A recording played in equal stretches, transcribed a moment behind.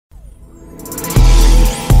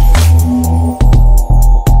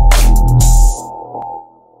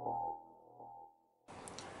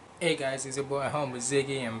guys, it's your boy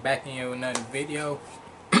HumbleZiggy. I'm back in here with another video.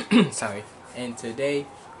 Sorry. And today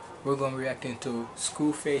we're gonna be reacting to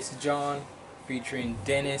Scru John featuring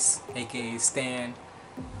Denace, aka Stan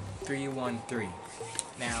 313.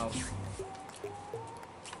 Now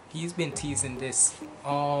he's been teasing this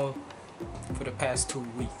all for the past 2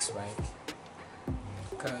 weeks, right?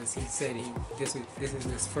 Because he said this is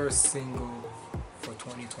his first single for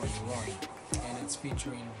 2021, and it's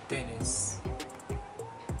featuring Denace.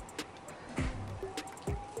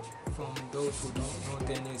 From those who don't know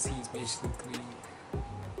Denace, he's basically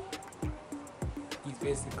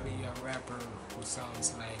a rapper who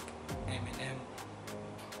sounds like Eminem.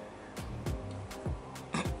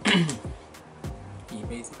 He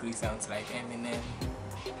basically sounds like Eminem,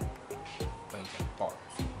 but bars.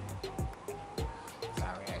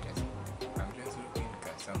 Sorry, I'm just looking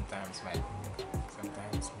because sometimes my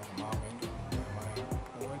mom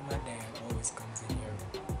or my dad always comes in here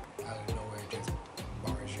out of nowhere, just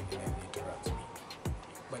barging and interrupts me.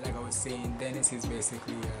 But like I was saying, Denace is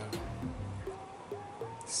basically a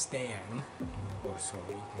stan, or so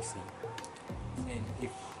you can see. And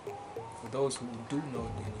if for those who do know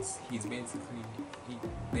Denace,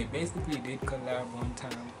 they basically did collab one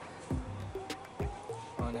time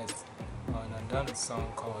on another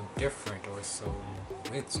song called Different or so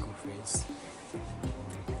with Scru,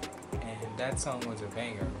 and that song was a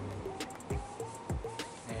banger.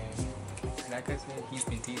 And like I said, he's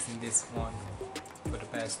been teasing this one for the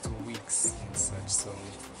past 2 weeks and such. So,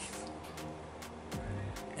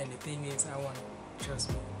 and the thing is, trust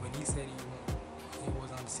me, when he said he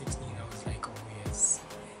was on 16, I was like, oh yes,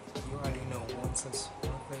 you already know.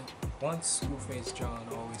 Once Scru John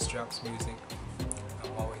always drops music,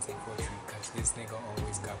 I'm always in for a treat, because this nigga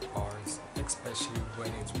always got bars, especially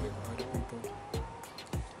when it's with other people.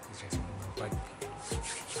 It's just, but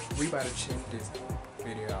we about to check this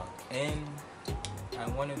video out, and I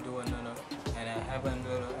want to do another, and I have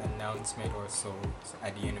another announcement or so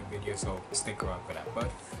at the end of the video, so stick around for that. But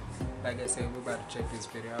like I said, we're about to check this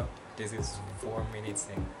video out. This is 4 minutes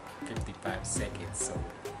and 55 seconds, so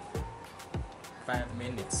 5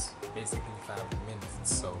 minutes, basically 5 minutes.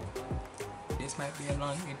 So this might be a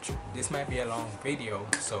long intro. This might be a long video,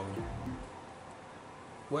 so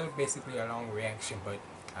well, basically a long reaction, but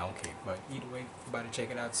I don't care. But either way, we're about to check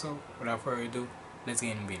it out. So without further ado, let's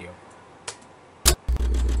get in the video.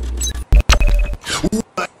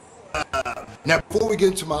 Now, before we get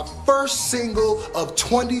into my first single of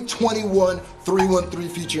 2021, 313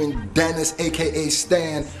 featuring Denace, aka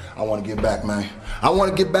Stan, I want to get back, man. I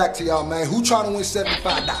want to get back to y'all, man. Who trying to win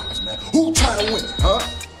 $75, man? Who trying to win, huh?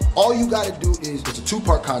 All you gotta do is, it's a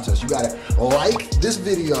 2-part contest. You gotta like this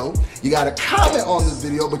video, you gotta comment on this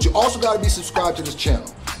video, but you also gotta be subscribed to this channel.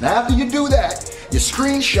 Now, after you do that, you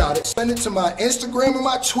screenshot it, send it to my Instagram or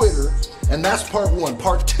my Twitter, and that's part 1.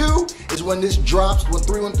 Part 2 is when this drops, when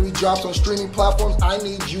 313 drops on streaming platforms. I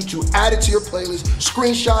need you to add it to your playlist,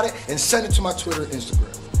 screenshot it, and send it to my Twitter and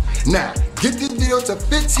Instagram. Now, get this video to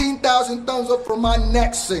 15,000 thumbs up for my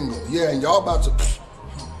next single. Yeah, and y'all about to...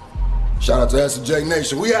 Shout out to SJ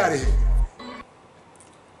Nation. We out of here.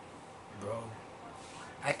 Bro,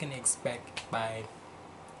 I can expect by...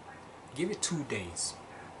 give it 2 days.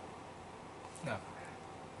 No,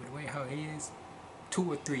 with the way how he is,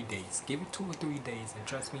 2 or 3 days. Give it 2 or 3 days, and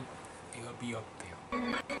trust me, it'll be up there. Here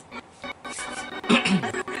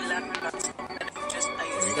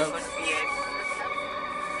we go.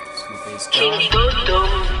 Scru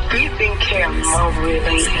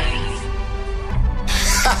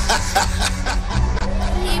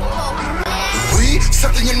We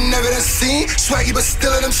something you never done seen, swaggy but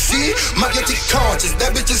still an MC. My guilty conscience,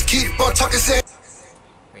 that bitch just keep on talking, say.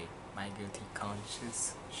 Wait, my guilty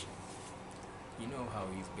conscience. You know how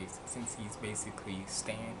he's since he's basically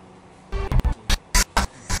Stan.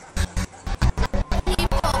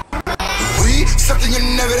 We something you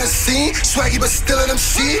never done seen, swaggy but still an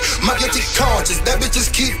MC. My guilty conscience, that bitch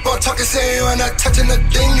just keep on talking, say you are not touching the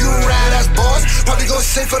thing. You ride as boss, probably gon'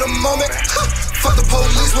 say for the moment. Fuck the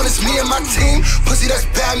police when it's me and my team. Pussy that's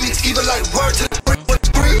bad meets evil like word to the word.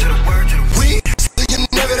 We something you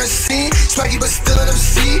never done seen, swaggy but still an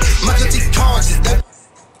MC. My guilty conscience, that.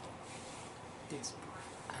 This,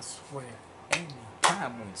 I swear, any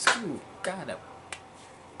time when Scru got a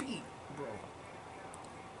beat, bro.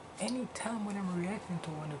 Anytime when I'm reacting to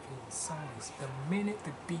one of his songs, the minute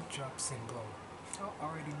the beat drops in, bro, I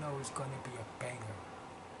already know it's gonna be a banger.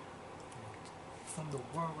 From the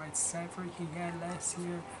Worldwide Cypher he had last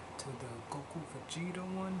year to the Goku Vegeta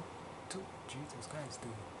one, to Jesus Christ,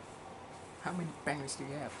 dude. How many bangers do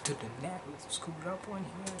you have? To the Denace screwed up one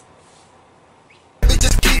here.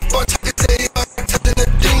 Just keep on talking, say you are touching the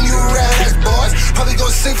thing. You Probably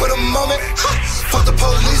gon' sing for the moment. Fuck the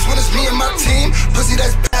police when it's me and my team. Pussy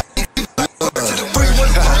that's bad. You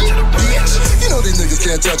know these niggas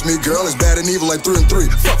can't touch me, girl. It's bad and evil like 3 and 3.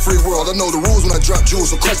 Fuck free world. I know the rules when I drop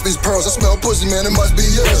jewels. So clutch these pearls. I smell pussy, man. It must be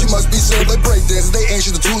yours. You must be served like breakdancers. They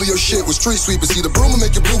anxious to tool of your shit with street sweepers. See the broom will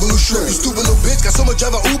make your boogaloo shrimp. You stupid little bitch. Got so much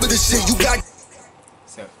drive Uber this shit. You got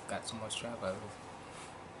so much travel.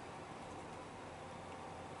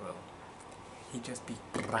 Well, he just be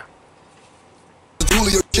tool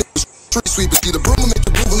of your shit with street sweepers. See the broom will make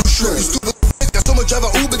your boogaloo shrimp. You stupid little bitch. Got so much drive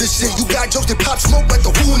Uber this shit. You got jokes that pop smoke like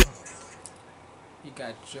the who. You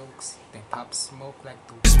got jokes that pop smoke like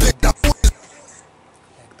the pop smoke.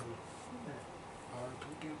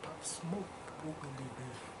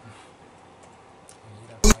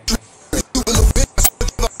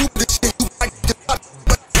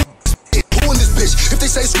 If they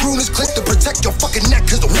say screw this clip to protect your fucking neck,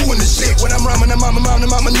 cause the woo in this shit. When I'm rhyming, I'm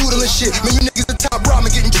noodle and shit. Man, you niggas the top rhyming,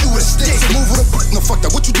 getting chewed with a stick. Move with a butt, no fuck that,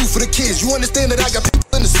 what you do for the kids? You understand that I got people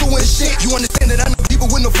in the sewer and shit? You understand that I know people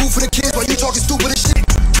with no food for the kids while you talking stupid and shit?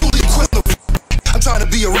 Truly criminal. I'm trying to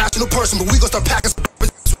be a rational person, but we gon' start packing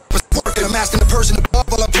working. I'm asking the person above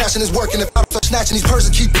while I'm cashing is working. If I start snatching these purses,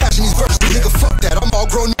 keep cashing these verses. Nigga, fuck that, I'm all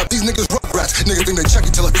grown up. These niggas rugrats. Niggas think they check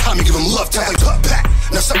it till a time you give them love tap like pop pack.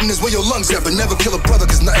 Now something is where your lungs at, but never kill a brother,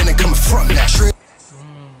 cause nothing ain't coming from that shit.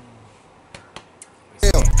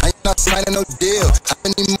 I ain't not signing no deal. I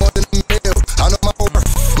need more than a meal. I know my worth.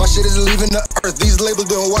 My shit is leaving the earth. These labels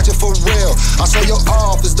been watching for real. I saw your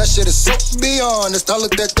office. That shit is so beyond honest. I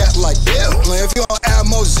looked at that like, ew. If you don't add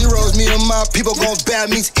more zeros, me and my people gon' bad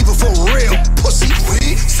means evil for real. Pussy,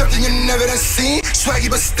 we something you never done seen. Swaggy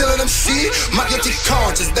but still an MC. My guilty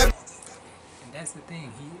conscience. That. And that's the thing.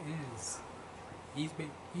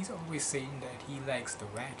 He's always saying that he likes the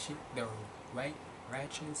ratchet,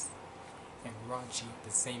 ratchets and raunchy at the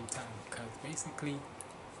same time, because basically,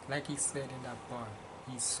 like he said in that bar,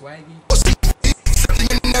 he's swaggy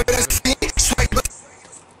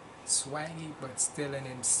but still an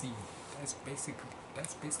MC. That's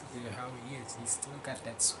basically how he is. He's still got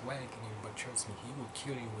that swag in him, but trust me, he will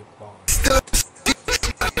kill you with bars.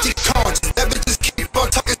 That bitches keep on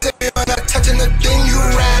talking to me, I'm not touching the thing. You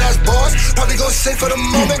ran ass boys, probably gon' sing for the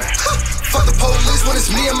moment. Fuck the police when it's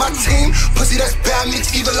me and my team. Pussy that's bad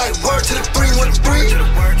meets evil like word to the 313.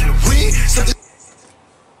 We something.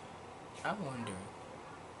 I wonder,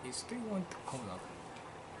 is 313? Hold up.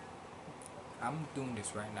 I'm doing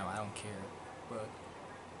this right now. I don't care, but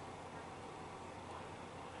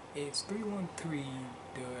is 313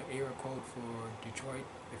 the area code for Detroit?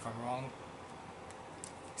 If I'm wrong,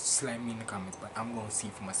 slam me in the comments, but I'm gonna see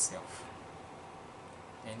for myself.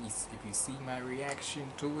 And if you see my reaction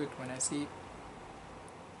to it when I see it,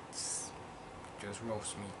 just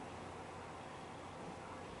roast me.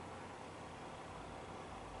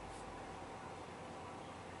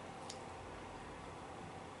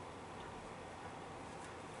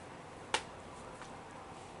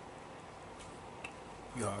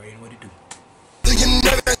 You already know what to do. You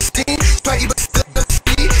never seen swaggy but still a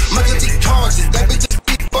speed. My guilty conscience, that bitch just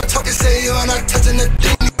keep on talking, say you're not touching the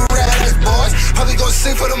thing. You rat ass boys, probably gon'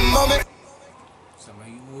 sing for the moment. Some of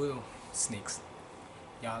you will, snakes.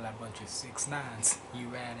 Y'all a bunch of 6'9s. You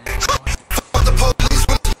rat ass boys. Fuck the police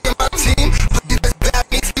when you in my team. That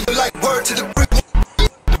means people like word to the brick.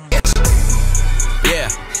 Yeah.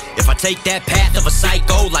 If I take that path of a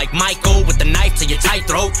psycho like Michael with the knife to your tight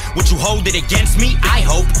throat, would you hold it against me? I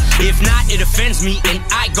hope. If not, it offends me and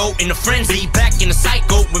I go in a frenzy, back in the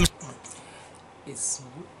cycle.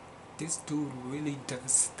 This dude really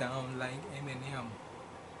does sound like Eminem.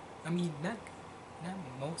 I mean, not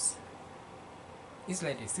most. It's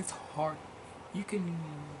like this. It's hard. You can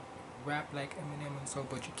rap like Eminem and so,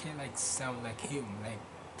 but you can't like sound like him. Like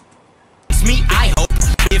it's me. I hope.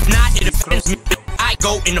 If not, it offends me. I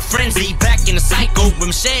go in a frenzy, back in a cycle with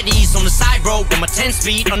machetes on the side road with my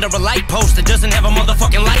 10-speed under a light post that doesn't have a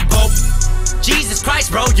motherfucking light bulb. Jesus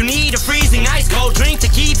Christ, bro, you need a freezing ice cold drink to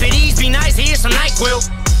keep it easy. Be nice, here's some NyQuil.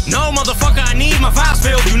 No, motherfucker, I need my files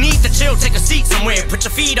filled. You need to chill, take a seat somewhere. Put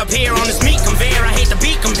your feet up here on this meat conveyor. I hate the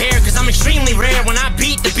beat compare, cause I'm extremely rare. When I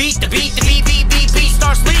beat the beat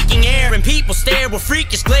starts leaking air. And people stare with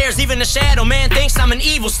freakish glares. Even the shadow man thinks I'm an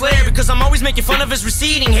evil slayer, because I'm always making fun of his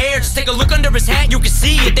receding hair. Just take a look under his hat, you can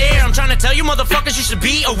see it there. I'm trying to tell you motherfuckers, you should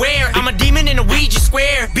be aware. I'm a demon in a Ouija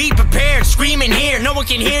square. Be prepared, screaming here. No one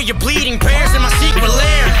can hear your bleeding prayers in my secret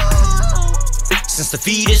lair. Since the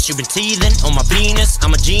fetus, you've been teething on my penis.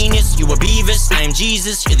 I'm a genius, you a VIBEZ. I am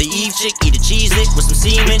Jesus, you're the Eve chick. Eat a Cheez-It with some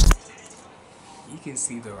semen. You can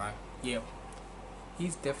see the rhyme. Yep.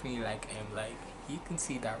 He's definitely like him. Like, you can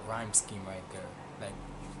see that rhyme scheme right there. Like,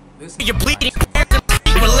 listen. You're bleeding.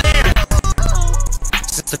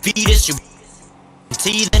 Since the fetus, you've been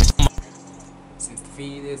teething on my Since the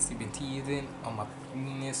fetus, you've been teasing on my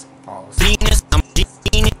penis. Pause. penis. I'm a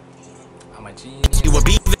genius. I'm a genius. You a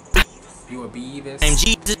beavis. You a beavis. I'm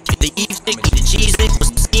Jesus. You the Eve stick. You the cheese stick. Was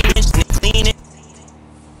steaming and cleaning.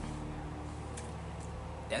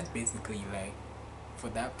 That's basically like, for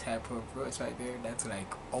that type of verse right there, that's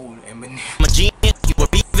like old Eminem. I'm a genius. You a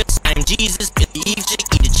beavis. I'm Jesus. You the Eve stick.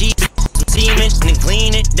 You the cheese stick. Some semen and then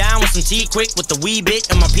clean it down with some tea quick with the wee bit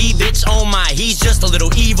and my pee bitch. Oh my, he's just a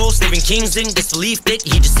little evil. Stephen Kingston disbelieved it.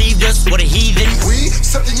 He deceived us. What a heathen. We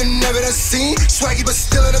something you never done seen. Swaggy but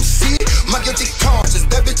still an MC. My guilty conscience.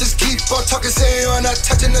 That bitch just keep on talking, saying you're not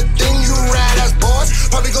touching the thing. You ride as boys.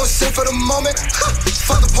 Probably gonna sit for the moment.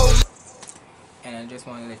 Fuck the police. And I just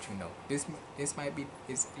want to let you know, this might be,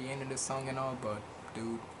 it's the end of the song and all, but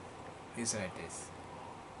dude, it's like this.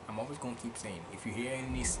 I'm always gonna keep saying, if you hear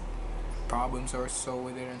any problems or so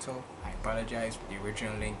with it and so, I apologize. The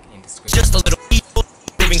original link in the description. Just a little evil.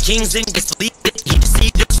 Stephen Kingston disbelieved it. He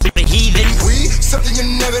deceived us. What a heathen. We something you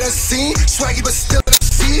never done seen. Swaggy but still an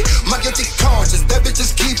MC. My guilty conscience. That bitch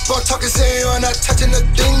just keep on talking, saying you're not touching the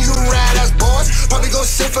thing. You ride as boys. Probably gonna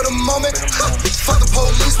sit for the moment. Fuck the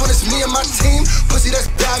police when it's me and my team. Pussy that's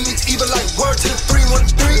bad meets evil like word to the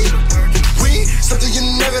 313. We something you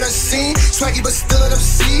never done seen. Swaggy but still an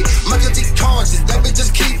MC. My guilty conscience. That bitch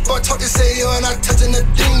just keep on talking, saying you're not touching the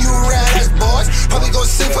thing. You ride as boys. Probably gonna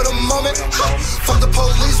sit for the moment. Fuck the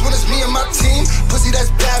police when it's me and my team. Pussy that's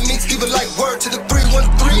bad meets evil like word to the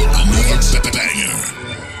 313.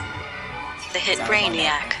 The hit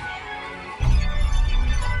Brainiac.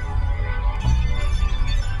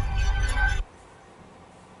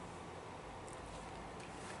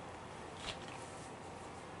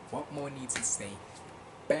 What more needs to say?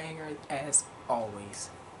 Banger as always.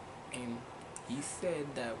 And he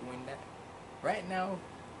said that when that, right now,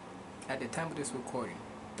 at the time of this recording,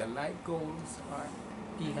 the like goals are,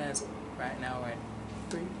 he has right now at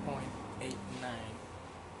 3.89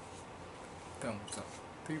 thumbs up.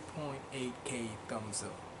 3.8k thumbs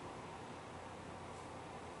up.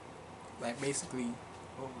 Like basically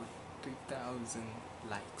over 3,000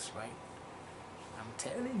 likes, right? I'm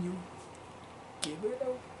telling you, give it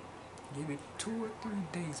 2 or 3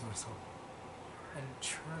 days or so, and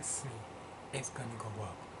trust me, it's gonna go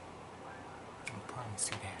up. I promise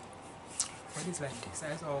you that. But it's like this,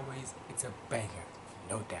 as always, it's a banger,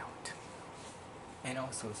 no doubt. And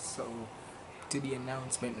also, so to the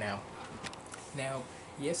announcement now. Now,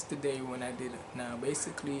 yesterday when I did, now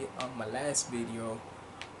basically on my last video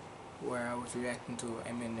where I was reacting to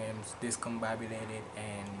Eminem's Discombobulated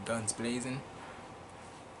and Guns Blazing,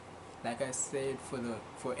 like I said,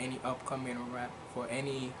 for any upcoming for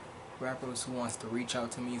any rappers who wants to reach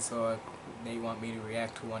out to me, so they want me to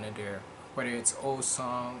react to one of their, whether it's old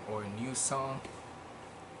song or new song,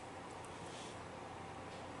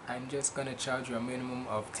 I'm just gonna charge you a minimum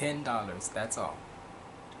of $10. That's all.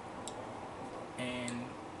 And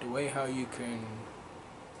the way how you can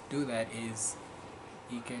do that is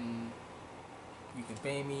you can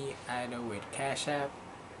pay me either with Cashapp,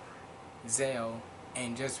 Zelle,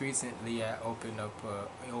 and just recently I opened up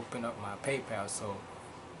my PayPal. So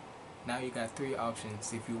now you got 3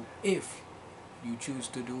 options. If you choose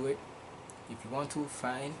to do it, if you want to,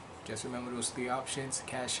 fine. Just remember those 3 options: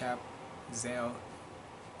 Cashapp, Zelle,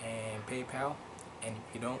 and PayPal. And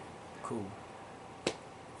if you don't, cool.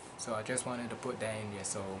 So I just wanted to put that in there.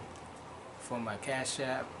 So for my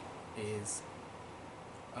Cashapp is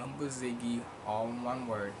HumbleZiggy, all in one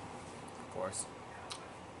word, of course.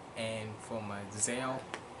 And for my Zelle,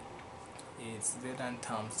 it's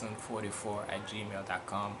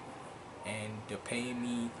zidanthompson44@gmail.com. And the pay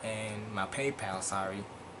me and my PayPal, sorry,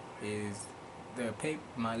 is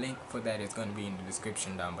my link for that is going to be in the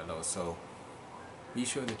description down below. So be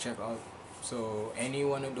sure to check out. So any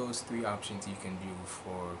one of those 3 options you can do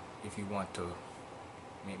for if you want to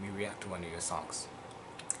make me react to one of your songs.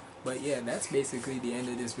 But yeah, that's basically the end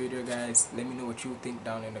of this video, guys. Let me know what you think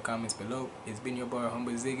down in the comments below. It's been your boy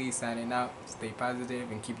HumbleZiggy signing out. Stay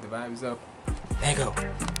positive and keep the vibes up. Let go.